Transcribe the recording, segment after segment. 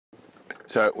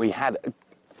So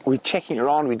we're checking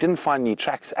around. We didn't find any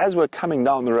tracks as we're coming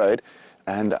down the road,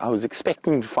 and I was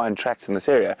expecting to find tracks in this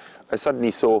area. I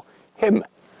suddenly saw him.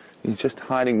 He's just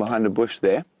hiding behind a bush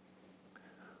there.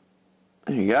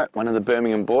 There you go, one of the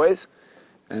Birmingham boys.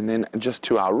 And then just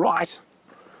to our right,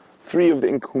 3 of the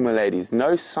Nkhuma ladies.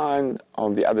 No sign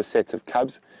of the other sets of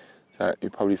cubs. So you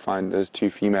probably find those 2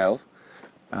 females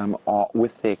are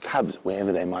with their cubs,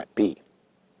 wherever they might be.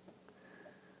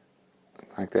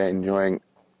 Like they're enjoying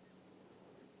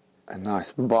a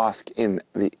nice bask in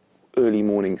the early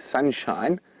morning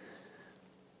sunshine.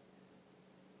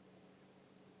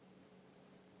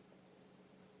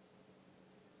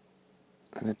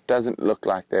 And it doesn't look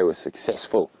like they were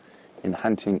successful in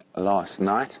hunting last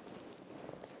night.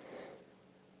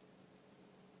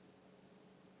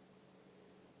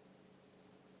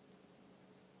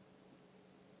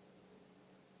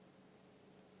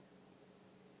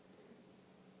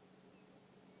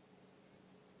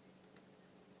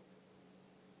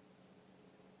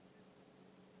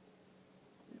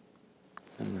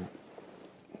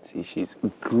 See, she's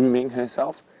grooming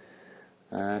herself.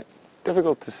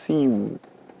 Difficult to see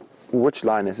which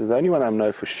lioness is. The only one I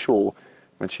know for sure,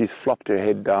 when she's flopped her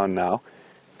head down now,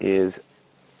 is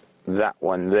that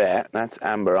one there. That's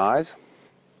Amber Eyes.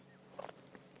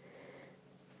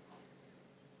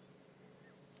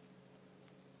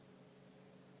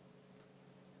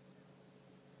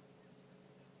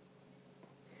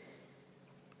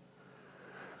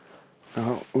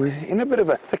 Now, we're in a bit of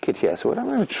a thicket here, so what I'm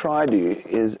going to try to do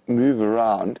is move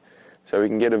around so we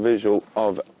can get a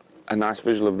nice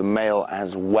visual of the male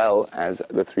as well as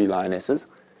the 3 lionesses.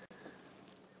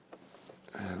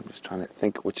 I'm just trying to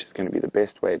think which is going to be the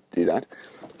best way to do that.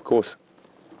 Of course,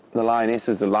 the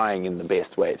lionesses are lying in the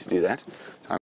best way to do that.